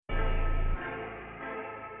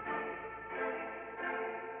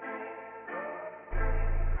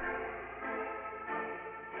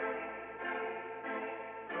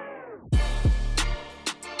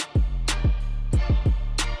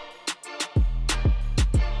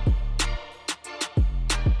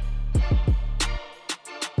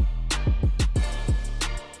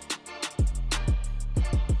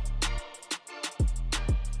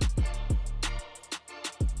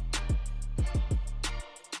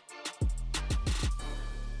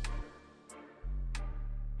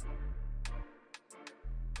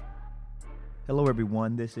Hello,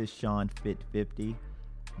 everyone. This is Sean Fit 50.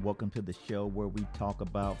 Welcome to the show where we talk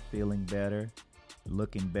about feeling better,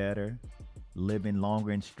 looking better, living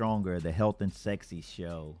longer and stronger, the Health and Sexy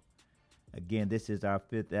Show. Again, this is our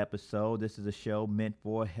fifth episode. This is a show meant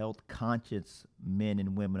for health conscious men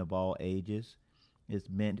and women of all ages. It's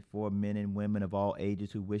meant for men and women of all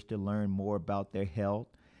ages who wish to learn more about their health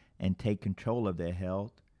and take control of their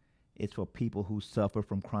health. It's for people who suffer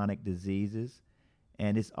from chronic diseases.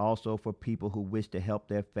 And it's also for people who wish to help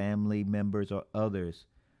their family members or others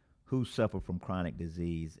who suffer from chronic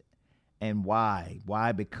disease. And why?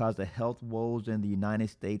 Why? Because the health woes in the United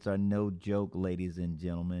States are no joke, ladies and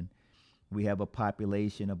gentlemen. We have a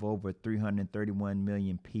population of over 331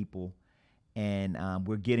 million people, and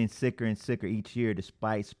we're getting sicker and sicker each year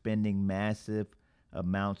despite spending massive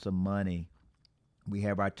amounts of money. We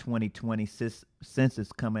have our 2020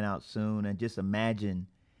 census coming out soon, and just imagine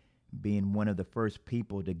being one of the first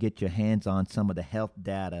people to get your hands on some of the health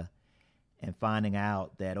data and finding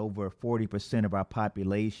out that over 40% of our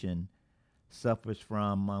population suffers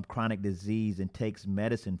from chronic disease and takes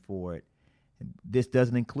medicine for it. This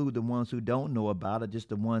doesn't include the ones who don't know about it, just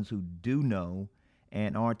the ones who do know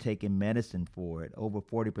and aren't taking medicine for it. Over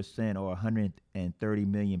 40% or 130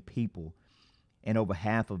 million people, and over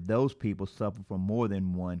half of those people suffer from more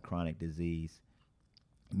than one chronic disease.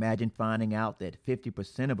 Imagine finding out that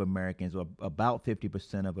 50% of Americans, or about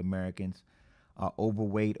 50% of Americans, are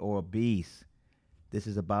overweight or obese. This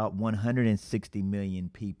is about 160 million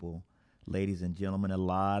people, ladies and gentlemen, a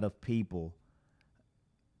lot of people.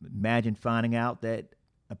 Imagine finding out that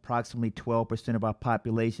approximately 12% of our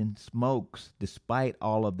population smokes. Despite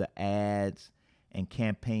all of the ads and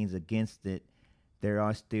campaigns against it, there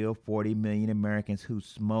are still 40 million Americans who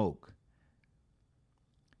smoke.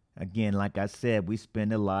 Again, like I said, we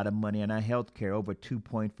spend a lot of money on our health care, over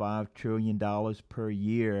 $2.5 trillion per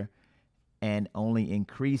year, and only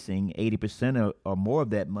increasing. 80% or more of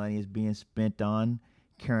that money is being spent on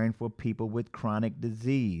caring for people with chronic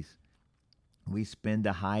disease. We spend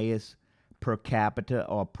the highest per capita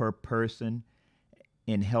or per person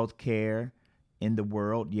in health care in the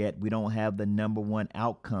world, yet we don't have the number one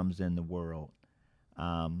outcomes in the world.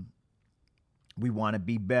 We want to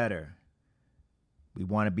be better. We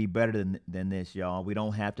want to be better than this, y'all. We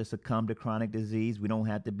don't have to succumb to chronic disease. We don't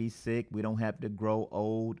have to be sick. We don't have to grow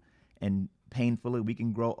old and painfully. We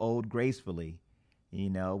can grow old gracefully. You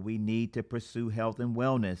know, we need to pursue health and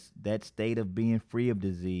wellness, that state of being free of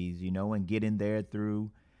disease, and getting there through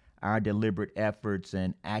our deliberate efforts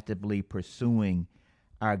and actively pursuing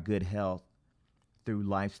our good health through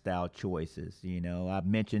lifestyle choices. I've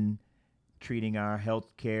mentioned treating our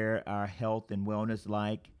health care, our health and wellness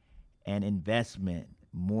like an investment.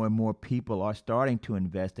 More and more people are starting to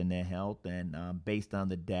invest in their health, and based on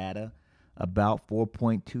the data, about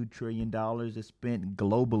 $4.2 trillion is spent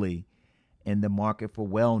globally in the market for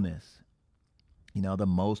wellness. The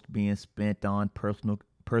most being spent on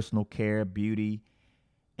personal care, beauty,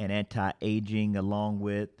 and anti-aging, along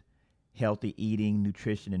with healthy eating,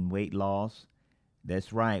 nutrition, and weight loss.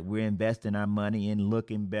 That's right. We're investing our money in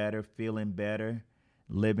looking better, feeling better,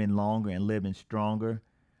 living longer, and living stronger.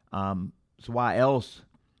 So why else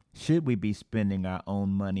should we be spending our own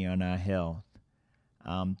money on our health?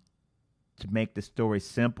 To make the story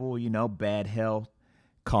simple, bad health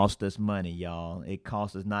costs us money, y'all. It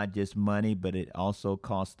costs us not just money, but it also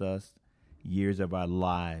costs us years of our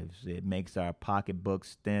lives. It makes our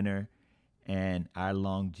pocketbooks thinner and our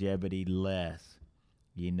longevity less.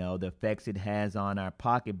 The effects it has on our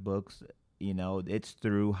pocketbooks, it's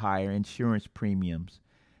through higher insurance premiums.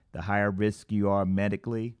 The higher risk you are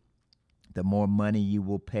medically, the more money you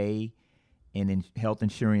will pay in health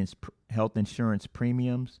insurance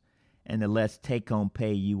premiums, and the less take-home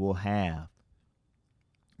pay you will have.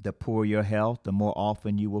 The poorer your health, the more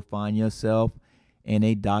often you will find yourself in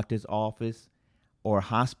a doctor's office or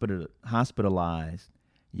hospitalized.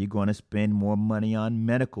 You're going to spend more money on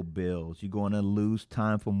medical bills. You're going to lose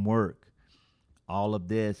time from work. All of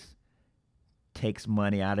this takes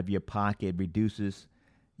money out of your pocket, reduces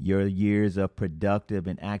your years of productive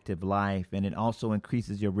and active life, and it also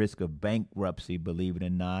increases your risk of bankruptcy, believe it or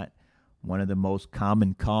not. One of the most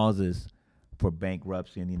common causes for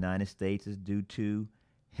bankruptcy in the United States is due to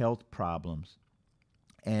health problems.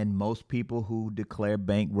 And most people who declare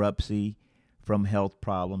bankruptcy from health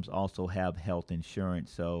problems also have health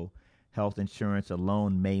insurance. So health insurance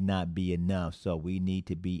alone may not be enough. So we need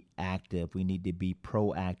to be active. We need to be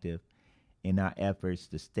proactive in our efforts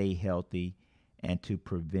to stay healthy and to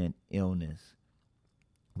prevent illness.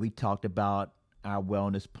 We talked about our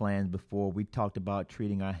wellness plans before. We talked about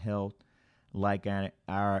treating our health like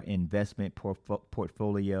our investment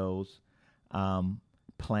portfolios.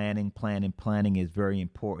 Planning is very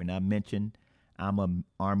important. I mentioned I'm a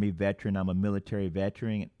Army veteran. I'm a military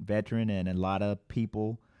veteran, and a lot of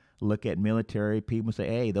people look at military people and say,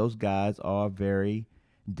 "Hey, those guys are very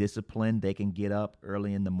disciplined. They can get up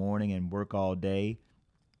early in the morning and work all day."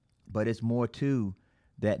 But it's more to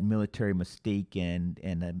that military mystique, and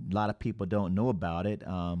a lot of people don't know about it.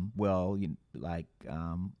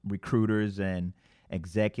 Recruiters and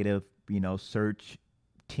executive, search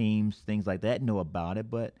teams, things like that, know about it.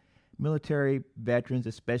 But military veterans,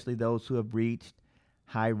 especially those who have reached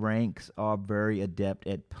high ranks, are very adept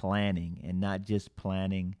at planning, and not just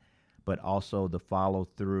planning, but also the follow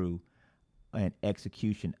through and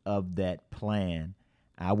execution of that plan.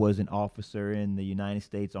 I was an officer in the United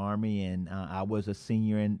States Army, and I was a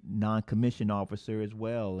senior and non-commissioned officer as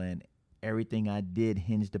well. And everything I did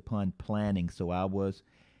hinged upon planning. So I was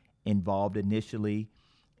involved initially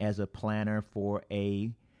as a planner for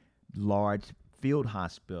a large field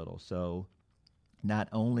hospital. So not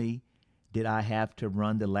only did I have to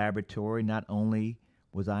run the laboratory, not only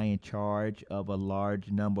was I in charge of a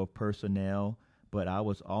large number of personnel, but I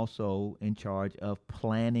was also in charge of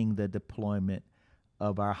planning the deployment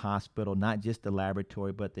of our hospital, not just the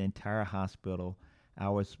laboratory, but the entire hospital. I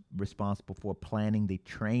was responsible for planning the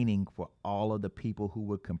training for all of the people who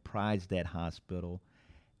would comprise that hospital.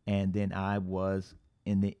 And then I was,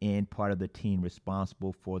 in the end, part of the team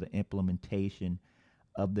responsible for the implementation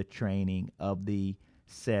of the training, of the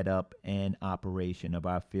setup and operation of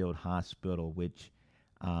our field hospital, which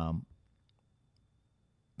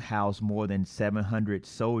housed more than 700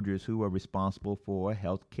 soldiers who were responsible for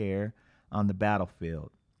health care on the battlefield.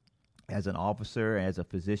 As an officer, as a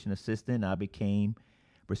physician assistant, I became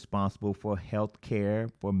responsible for health care,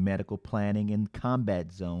 for medical planning in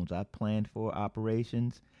combat zones. I planned for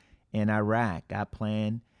operations in Iraq. I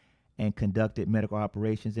planned and conducted medical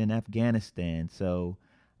operations in Afghanistan. So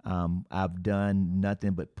I've done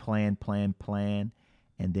nothing but plan,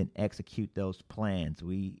 and then execute those plans.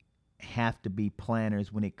 We have to be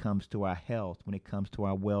planners when it comes to our health, when it comes to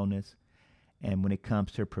our wellness, and when it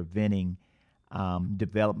comes to preventing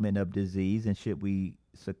development of disease. And should we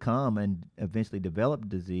succumb and eventually develop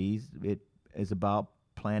disease, it is about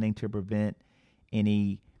planning to prevent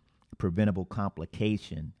any preventable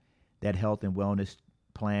complication. That health and wellness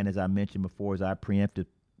plan, as I mentioned before, is our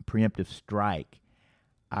preemptive strike.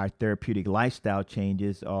 Our therapeutic lifestyle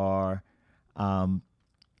changes are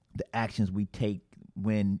the actions we take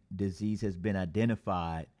when disease has been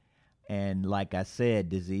identified. And like I said,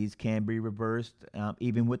 disease can be reversed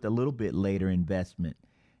even with a little bit later investment.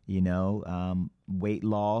 Weight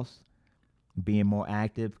loss, being more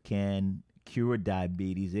active, can cure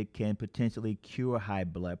diabetes. It can potentially cure high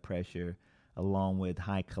blood pressure along with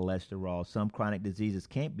high cholesterol. Some chronic diseases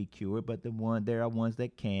can't be cured, but there are ones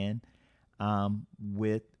that can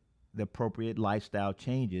with the appropriate lifestyle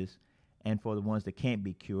changes. And for the ones that can't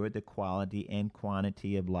be cured, the quality and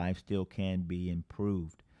quantity of life still can be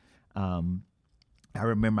improved. I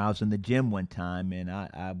remember I was in the gym one time, and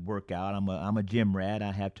I work out. I'm a gym rat.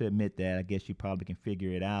 I have to admit that. I guess you probably can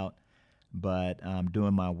figure it out. But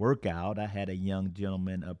doing my workout, I had a young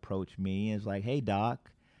gentleman approach me and was like, "Hey,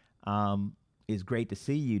 doc, it's great to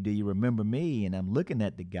see you. Do you remember me?" And I'm looking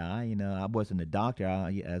at the guy. I wasn't a doctor.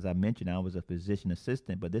 As I mentioned, I was a physician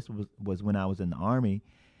assistant. But this was when I was in the Army.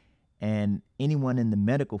 And anyone in the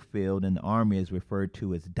medical field in the Army is referred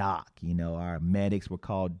to as doc. Our medics were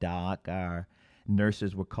called doc. Our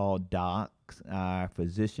nurses were called docs. Our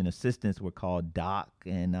physician assistants were called doc.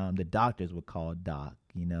 And the doctors were called doc.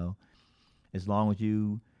 As long as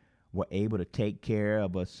you were able to take care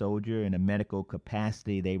of a soldier in a medical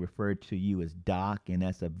capacity, they referred to you as doc. And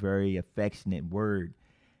that's a very affectionate word.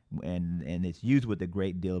 And it's used with a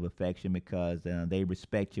great deal of affection because they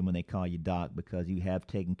respect you when they call you doc, because you have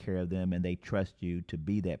taken care of them and they trust you to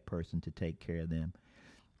be that person to take care of them.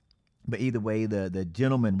 But either way, the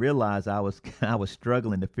gentleman realized I was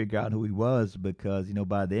struggling to figure out who he was, because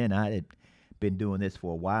by then I had been doing this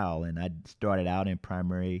for a while, and I started out in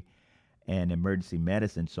primary and emergency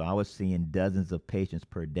medicine, so I was seeing dozens of patients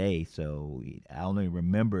per day. So I only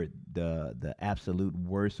remembered the absolute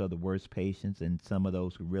worst of the worst patients, and some of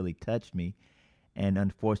those who really touched me. And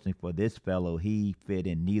unfortunately for this fellow, he fit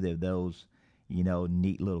in neither of those,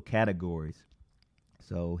 neat little categories.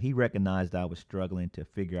 So he recognized I was struggling to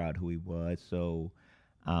figure out who he was. So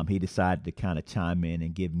he decided to kind of chime in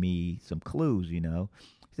and give me some clues. He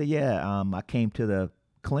said, "Yeah, I came to the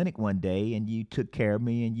clinic one day and you took care of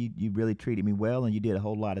me, and you really treated me well, and you did a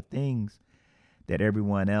whole lot of things that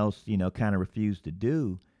everyone else, kind of refused to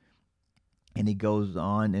do." And he goes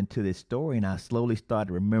on into this story, and I slowly started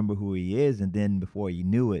to remember who he is. And then before you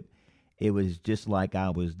knew it, it was just like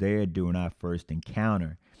I was there during our first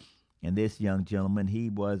encounter. And this young gentleman, he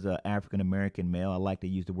was an African American male. I like to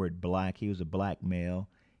use the word black. He was a black male.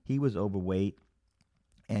 He was overweight,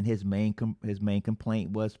 and his main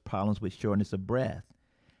complaint was problems with shortness of breath,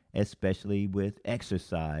 especially with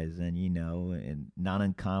exercise. And and not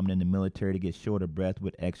uncommon in the military to get short of breath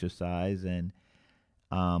with exercise. And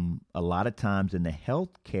a lot of times in the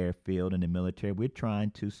healthcare field in the military, we're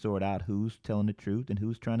trying to sort out who's telling the truth and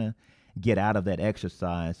who's trying to get out of that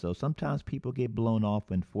exercise. So sometimes people get blown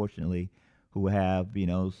off, unfortunately, who have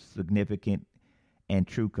significant and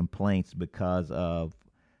true complaints because of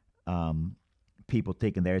um, people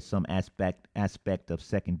thinking there's some aspect of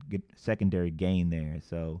secondary gain there.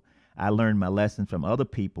 So I learned my lesson from other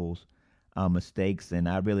people's mistakes, and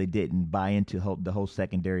I really didn't buy into the whole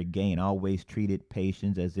secondary gain. I always treated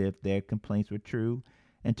patients as if their complaints were true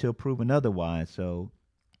until proven otherwise. So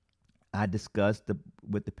I discussed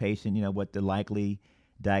with the patient, what the likely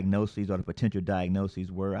diagnoses or the potential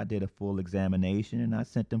diagnoses were. I did a full examination and I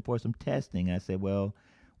sent them for some testing. I said, well,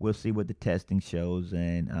 we'll see what the testing shows,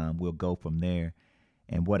 and we'll go from there.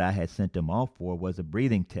 And what I had sent them off for was a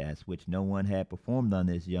breathing test, which no one had performed on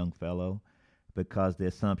this young fellow, because the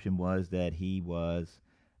assumption was that he was,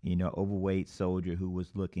 overweight soldier who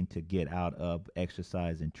was looking to get out of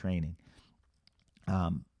exercise and training.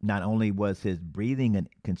 Not only was his breathing a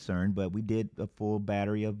concern, but we did a full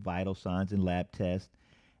battery of vital signs and lab tests,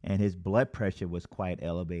 and his blood pressure was quite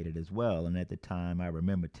elevated as well. And at the time, I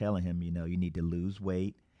remember telling him, you need to lose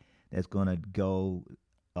weight. That's going to go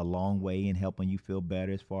a long way in helping you feel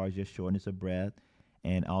better as far as your shortness of breath,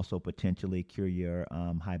 and also potentially cure your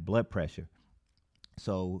high blood pressure.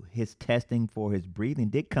 So his testing for his breathing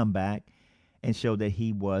did come back and show that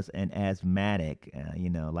he was an asthmatic.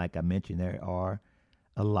 Like I mentioned, there are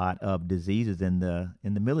a lot of diseases in the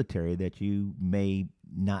military that you may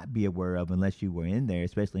not be aware of unless you were in there,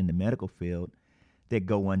 especially in the medical field, that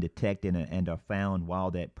go undetected and are found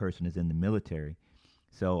while that person is in the military.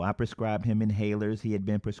 So I prescribed him inhalers. He had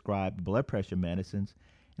been prescribed blood pressure medicines,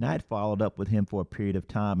 and I had followed up with him for a period of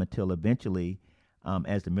time until eventually,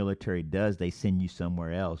 as the military does, they send you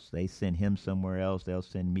somewhere else. They send him somewhere else. They'll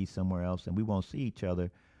send me somewhere else, and we won't see each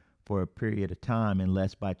other for a period of time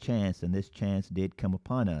unless by chance, and this chance did come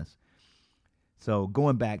upon us. So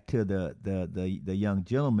going back to the young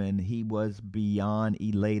gentleman, he was beyond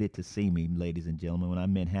elated to see me, ladies and gentlemen. When I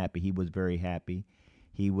meant happy, he was very happy.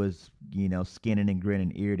 He was, skinning and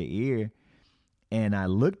grinning ear to ear. And I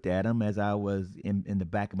looked at him as I was in the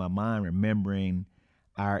back of my mind remembering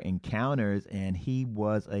our encounters, and he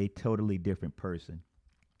was a totally different person.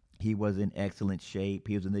 He was in excellent shape.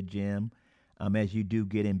 He was in the gym. As you do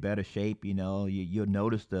get in better shape, you'll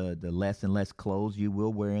notice the less and less clothes you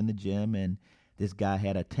will wear in the gym. And this guy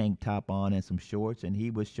had a tank top on and some shorts, and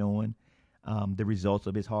he was showing the results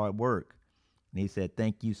of his hard work. And he said,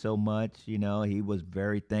 "Thank you so much." He was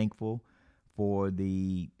very thankful for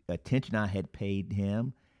the attention I had paid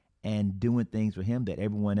him and doing things for him that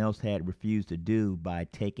everyone else had refused to do, by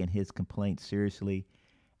taking his complaints seriously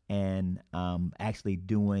and actually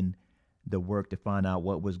doing the work to find out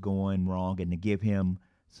what was going wrong and to give him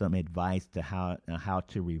some advice to how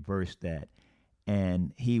to reverse that.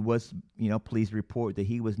 And he was, pleased to report that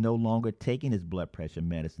he was no longer taking his blood pressure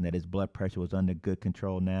medicine, that his blood pressure was under good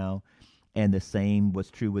control now. And the same was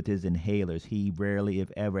true with his inhalers. He rarely, if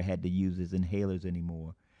ever, had to use his inhalers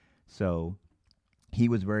anymore. So he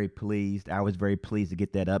was very pleased. I was very pleased to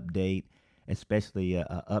get that update, especially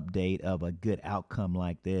a update of a good outcome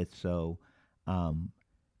like this. So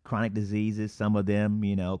chronic diseases, some of them,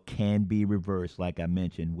 can be reversed, like I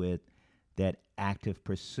mentioned, with that active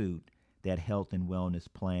pursuit, that health and wellness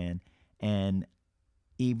plan. And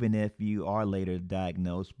even if you are later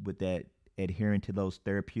diagnosed with that, adhering to those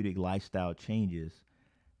therapeutic lifestyle changes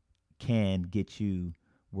can get you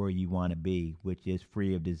where you want to be, which is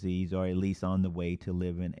free of disease, or at least on the way to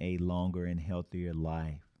living a longer and healthier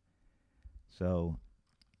life. So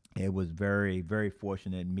it was very, very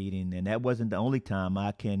fortunate meeting. And that wasn't the only time.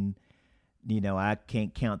 I can't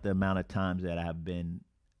count the amount of times that I've been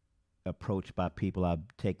approached by people I've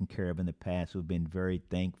taken care of in the past who've been very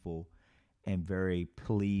thankful and very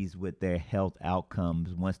pleased with their health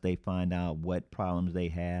outcomes once they find out what problems they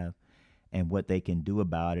have and what they can do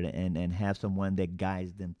about it, and have someone that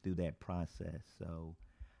guides them through that process. So,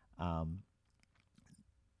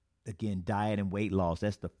 again, diet and weight loss,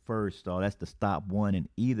 that's the first, or that's the stop one in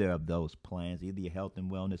either of those plans, either your health and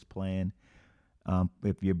wellness plan,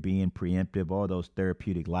 if you're being preemptive, or those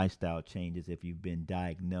therapeutic lifestyle changes if you've been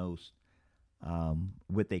diagnosed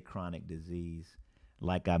with a chronic disease.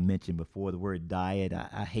 Like I mentioned before, the word diet,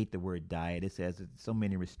 I hate the word diet. It has so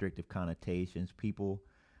many restrictive connotations. People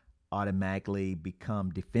automatically become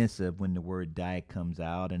defensive when the word diet comes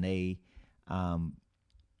out, and they um,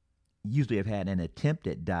 usually have had an attempt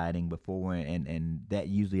at dieting before, and that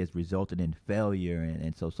usually has resulted in failure.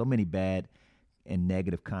 And so many bad and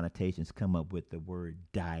negative connotations come up with the word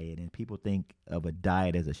diet, and people think of a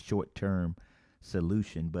diet as a short-term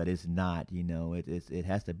solution, but it's not. It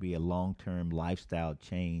has to be a long-term lifestyle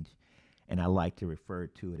change, and I like to refer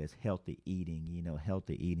to it as healthy eating.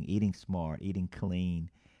 Healthy eating, eating smart, eating clean,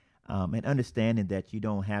 and understanding that you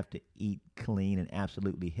don't have to eat clean and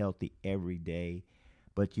absolutely healthy every day,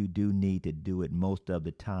 but you do need to do it most of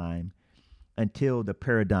the time until the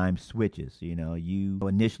paradigm switches. You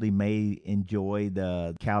initially may enjoy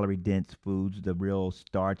the calorie dense foods, the real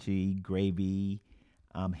starchy, gravy,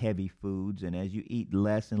 heavy foods. And as you eat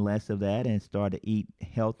less and less of that and start to eat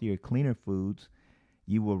healthier, cleaner foods,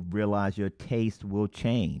 you will realize your taste will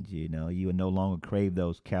change. You will no longer crave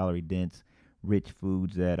those calorie dense, rich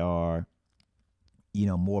foods that are,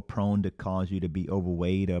 more prone to cause you to be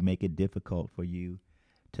overweight or make it difficult for you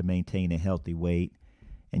to maintain a healthy weight.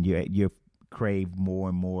 And you're crave more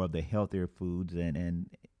and more of the healthier foods, and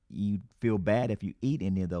you feel bad if you eat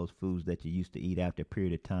any of those foods that you used to eat after a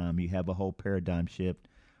period of time. You have a whole paradigm shift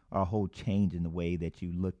or a whole change in the way that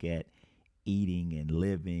you look at eating and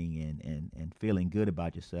living and feeling good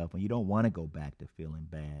about yourself, and you don't want to go back to feeling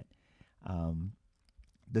bad.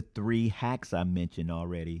 The three hacks I mentioned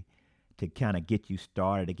already to kind of get you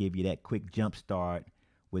started, to give you that quick jump start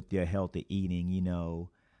with your healthy eating,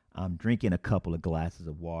 drinking a couple of glasses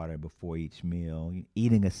of water before each meal,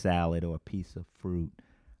 eating a salad or a piece of fruit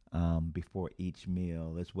before each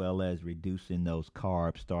meal, as well as reducing those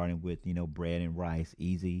carbs, starting with, bread and rice,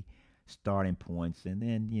 easy starting points, and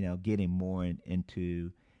then, getting more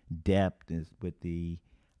into depth with the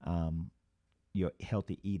your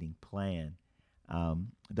healthy eating plan.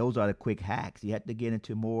 Those are the quick hacks. You have to get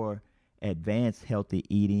into more advanced healthy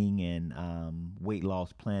eating and weight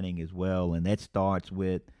loss planning as well, and that starts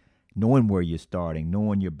with knowing where you're starting,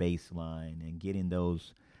 knowing your baseline, and getting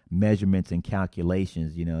those measurements and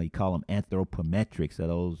calculations. You call them anthropometrics, or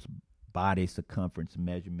those body circumference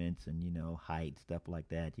measurements, and height, stuff like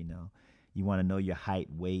that. You want to know your height,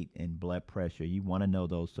 weight, and blood pressure. You want to know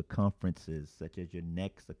those circumferences, such as your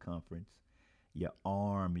neck circumference, your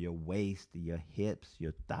arm, your waist, your hips,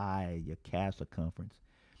 your thigh, your calf circumference.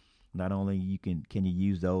 Not only can you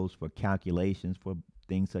use those for calculations for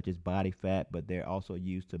things such as body fat, but they're also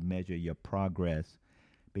used to measure your progress,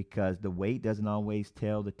 because the weight doesn't always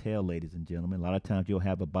tell the tale, ladies and gentlemen. A lot of times you'll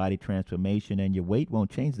have a body transformation and your weight won't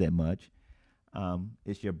change that much.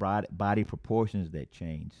 It's your body proportions that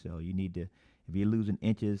change. So you need to, if you're losing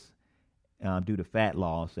inches due to fat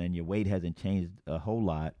loss and your weight hasn't changed a whole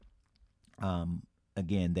lot,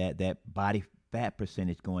 again, that body fat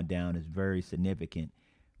percentage going down is very significant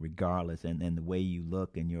regardless, and the way you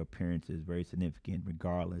look and your appearance is very significant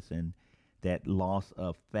regardless, and that loss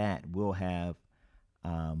of fat will have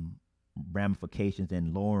ramifications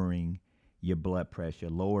in lowering your blood pressure,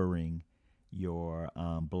 lowering your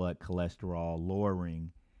blood cholesterol,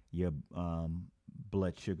 lowering your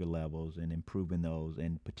blood sugar levels, and improving those,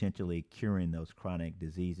 and potentially curing those chronic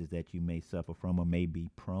diseases that you may suffer from or may be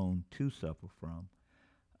prone to suffer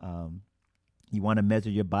from. You want to measure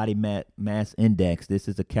your body mass index. This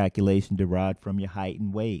is a calculation derived from your height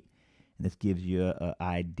and weight. And this gives you an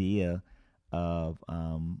idea of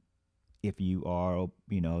if you are,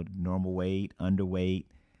 normal weight, underweight,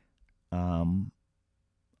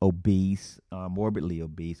 obese, morbidly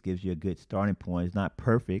obese. Gives you a good starting point. It's not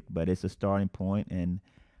perfect, but it's a starting point. And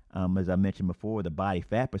as I mentioned before, the body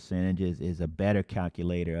fat percentage is a better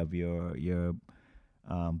calculator of your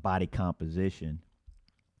body composition.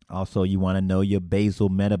 Also, you want to know your basal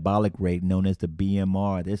metabolic rate, known as the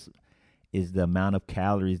BMR. This is the amount of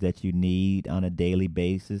calories that you need on a daily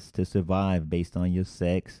basis to survive based on your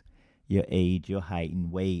sex, your age, your height,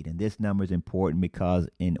 and weight. And this number is important because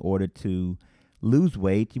in order to lose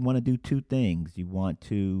weight, you want to do two things. You want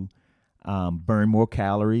to burn more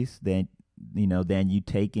calories than you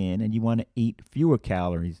take in, and you want to eat fewer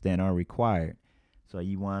calories than are required. So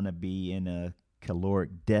you want to be in a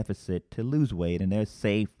caloric deficit to lose weight, and there's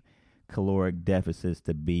safe caloric deficits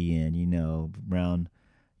to be in, around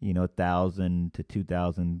 1,000 to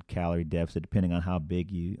 2,000 calorie deficit, depending on how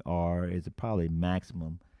big you are, is probably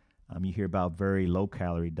maximum. You hear about very low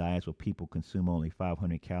calorie diets where people consume only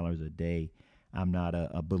 500 calories a day. I'm not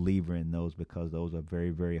a believer in those, because those are very,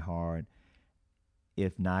 very hard,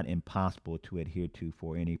 if not impossible, to adhere to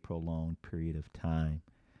for any prolonged period of time.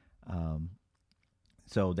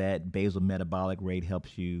 So that basal metabolic rate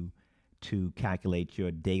helps you to calculate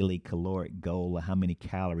your daily caloric goal, or how many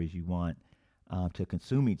calories you want to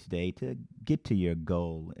consume each day to get to your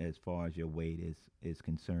goal as far as your weight is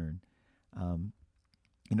concerned. Um,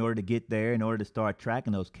 in order to get there, in order to start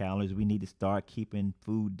tracking those calories, we need to start keeping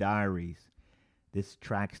food diaries. This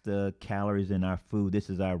tracks the calories in our food. This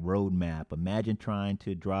is our roadmap. Imagine trying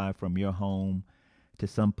to drive from your home to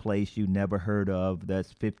some place you never heard of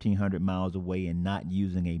that's 1,500 miles away and not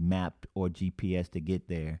using a map or GPS to get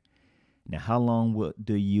there. Now, how long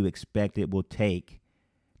do you expect it will take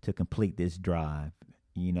to complete this drive?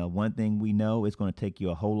 You know, one thing we know, it's going to take you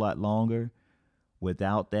a whole lot longer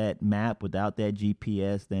without that map, without that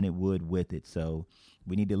GPS, than it would with it. So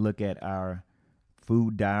we need to look at our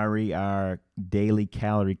food diary, our daily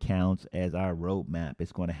calorie counts as our roadmap.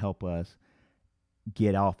 It's going to help us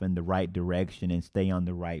get off in the right direction and stay on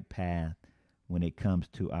the right path when it comes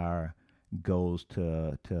to our goals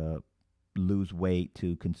to lose weight,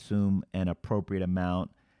 to consume an appropriate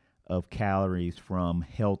amount of calories from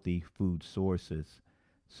healthy food sources.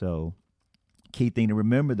 So key thing to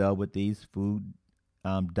remember, though, with these food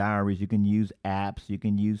diaries, you can use apps, you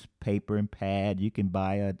can use paper and pad, you can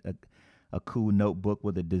buy a cool notebook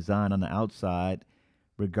with a design on the outside.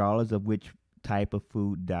 Regardless of which type of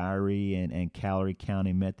food diary and calorie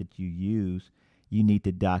counting method you use, you need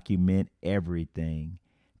to document everything.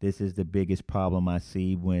 This is the biggest problem I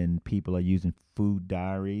see when people are using food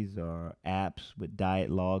diaries or apps with diet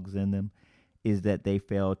logs in them, is that they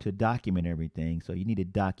fail to document everything. So you need to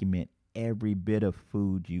document every bit of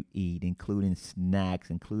food you eat, including snacks,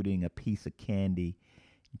 including a piece of candy,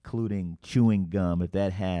 including chewing gum. If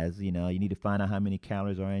that has, you need to find out how many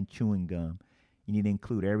calories are in chewing gum. You need to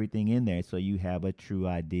include everything in there so you have a true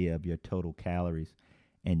idea of your total calories,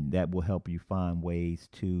 and that will help you find ways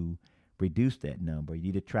to reduce that number. You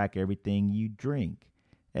need to track everything you drink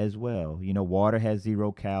as well. Water has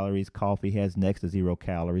 0 calories. Coffee has next to 0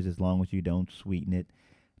 calories as long as you don't sweeten it.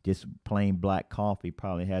 Just plain black coffee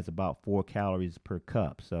probably has about 4 calories per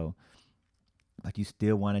cup. So, but you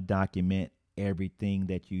still want to document everything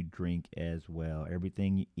that you drink as well.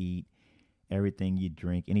 Everything you eat, everything you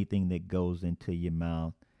drink, anything that goes into your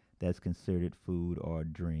mouth that's considered food or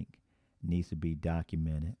drink needs to be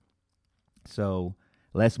documented. So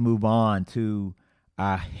let's move on to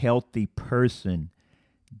our healthy person.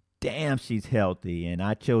 Damn, she's healthy. And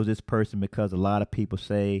I chose this person because a lot of people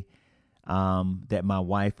say that my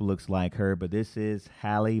wife looks like her, but this is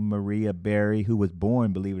Halle Maria Berry, who was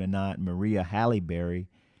born, believe it or not, Maria Halle Berry.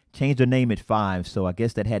 Changed her name at 5, so I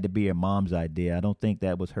guess that had to be her mom's idea. I don't think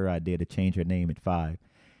that was her idea to change her name at 5,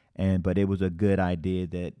 but it was a good idea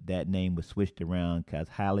that name was switched around, because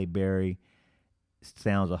Halle Berry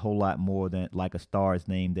sounds a whole lot more than like a star's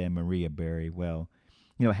name than Maria Berry. Well,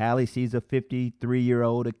 Halle, she's a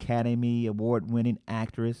 53-year-old Academy Award-winning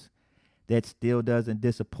actress that still doesn't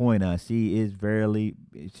disappoint us. She is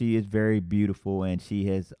very beautiful, and she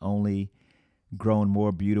has only grown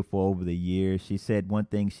more beautiful over the years. She said one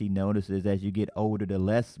thing she notices as you get older, the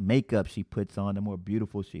less makeup she puts on, the more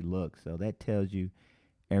beautiful she looks. So that tells you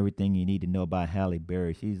everything you need to know about Halle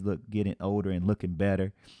Berry. She's getting older and looking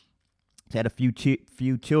better. She's had a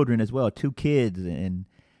few children as well, 2 kids, and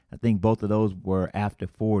I think both of those were after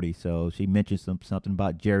 40. So she mentioned something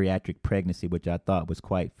about geriatric pregnancy, which I thought was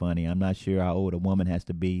quite funny. I'm not sure how old a woman has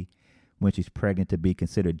to be when she's pregnant to be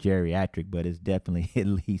considered geriatric, but it's definitely at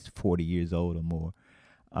least 40 years old or more.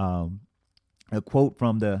 A quote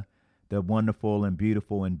from the wonderful and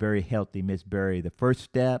beautiful and very healthy Miss Berry: "The first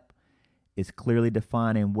step is clearly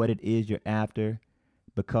defining what it is you're after,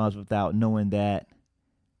 because without knowing that,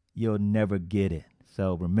 you'll never get it."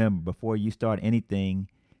 So remember, before you start anything,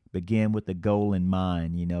 begin with the goal in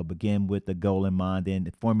mind. Begin with the goal in mind, then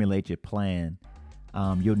formulate your plan.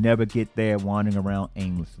 You'll never get there wandering around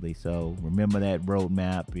aimlessly. So remember that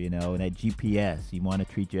roadmap, and that GPS. You want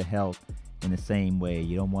to treat your health in the same way.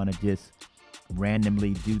 You don't want to just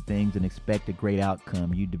randomly do things and expect a great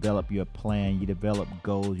outcome. You develop your plan, you develop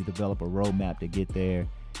goals, you develop a roadmap to get there,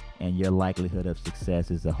 and your likelihood of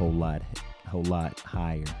success is a whole lot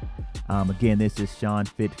higher. Again, this is Sean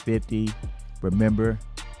Fit 50. Remember,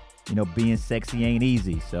 being sexy ain't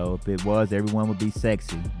easy. So if it was, everyone would be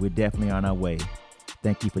sexy. We're definitely on our way.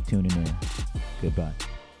 Thank you for tuning in. Goodbye.